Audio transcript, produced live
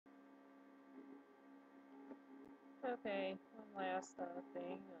Okay, one last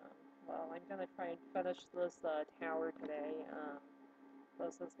thing. Well, I'm gonna try and finish this tower today.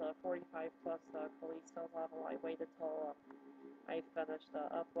 This is the 45 plus callista level. I waited till I finished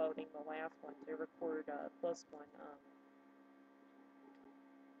uploading the last one to record this one.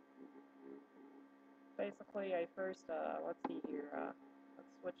 Basically, I first, let's see here, let's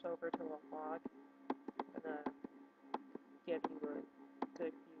switch over to a log. I'm gonna give you a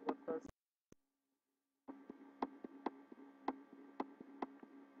good view of this.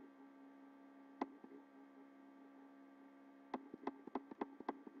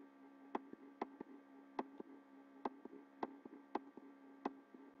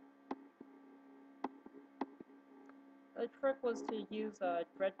 The trick was to use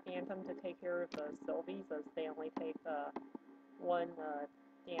Dread Phantom to take care of the sylvis, as they only take one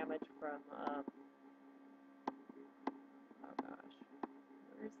damage from, oh gosh,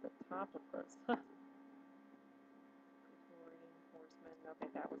 where's the top of this? Reinforcement, okay,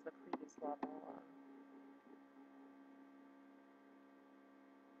 that was the previous level.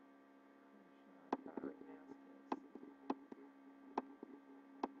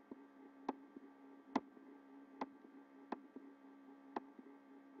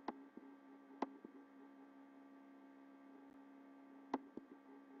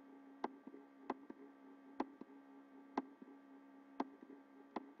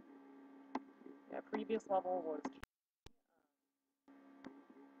 Yeah, previous level was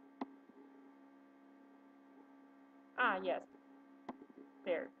yes,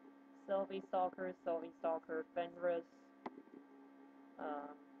 there. Sylvie Stalker, Fenris.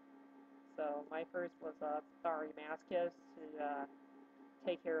 Um, so my first was Tharimascus to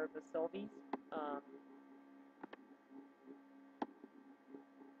take care of the Sylvies. Um,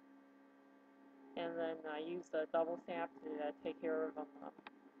 and then I used a double snap to take care of them.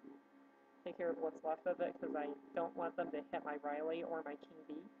 Take care of what's left of it because I don't want them to hit my Ryli or my King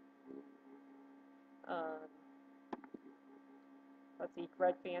Bee. Um, let's see,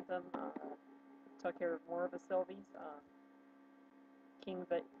 Dread Phantom took care of more of the Sylvies. King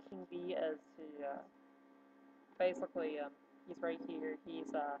Bee is to basically he's right here. He's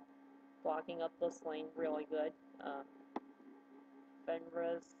blocking up this lane really good.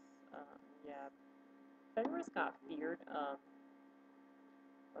 Fenris, yeah, Fenris got feared.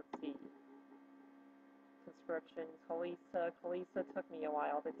 Let's see, conscription. Callista took me a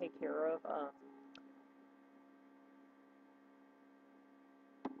while to take care of.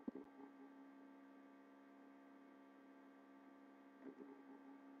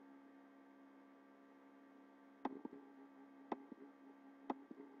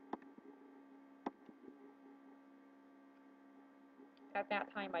 At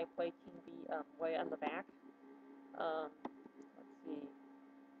that time, I played King Bee way on the back. Let's see,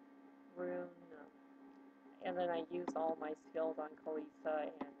 Rune, and then I used all my skills on Callista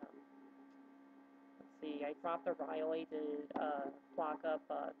and let's see, I dropped a Ryli to block up,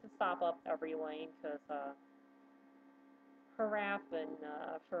 to stop up every lane because hrafn,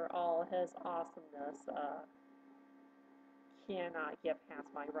 for all his awesomeness, cannot get past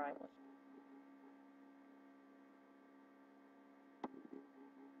my Ryli.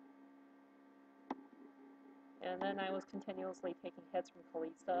 And then I was continuously taking hits from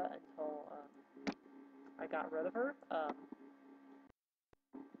Callista until I got rid of her.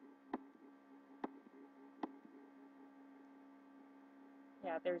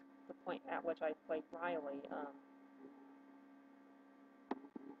 Yeah, there's the point at which I played Ryli.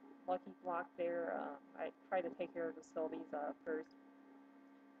 Lucky block there. I tried to take care of the Sylvies first.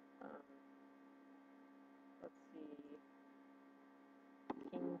 Um, let's see.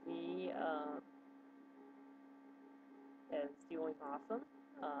 King V is doing awesome.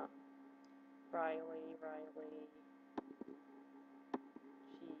 Um, Ryli,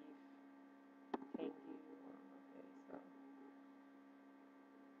 Chief, Tengu. Okay, so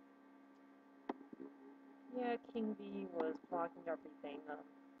yeah, King V was blocking everything.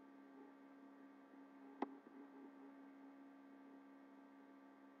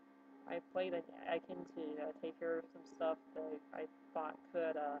 I played an Icon to take care of some stuff that I thought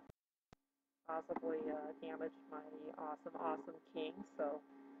could possibly damage my awesome king. So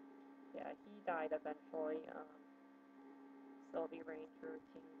yeah, he died eventually. Sylvie Ranger,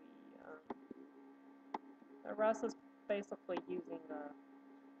 King V. The rest is basically using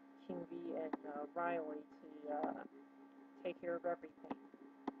King V and Ryli to take care of everything.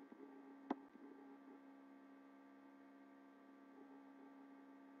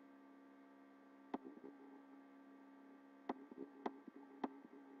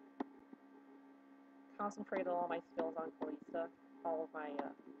 Concentrated all my skills on Callista, all of my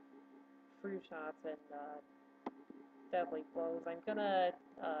fruit shots and deadly blows. I'm gonna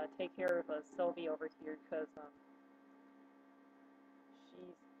take care of Sylvie over here because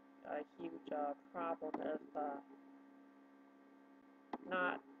she's a huge problem if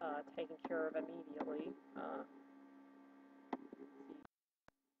not taken care of immediately.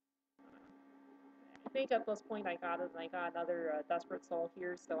 I think at this point I got it, and I got another Desperate Soul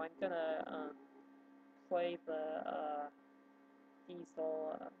here, so I'm gonna play the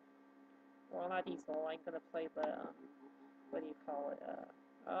Diesel. Well, not Diesel. I'm gonna play the what do you call it?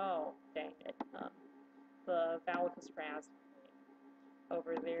 Oh, dang it. The Valakut Straz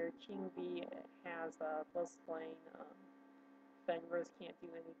over there. King V has Bliss Lane. Fenris can't do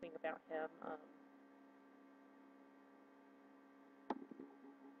anything about him.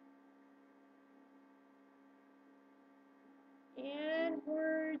 And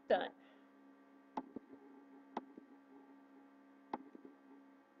we're done.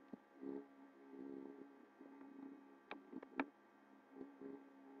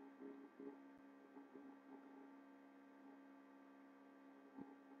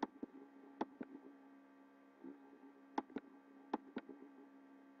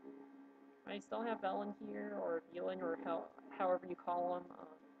 I still have Velen here, or Velen, or however you call him.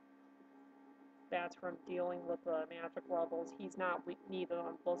 That's from dealing with the magic levels. He's not needed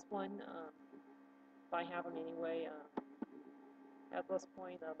on this one. If I have him anyway, at this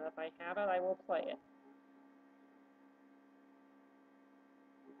point, if I have it, I will play it.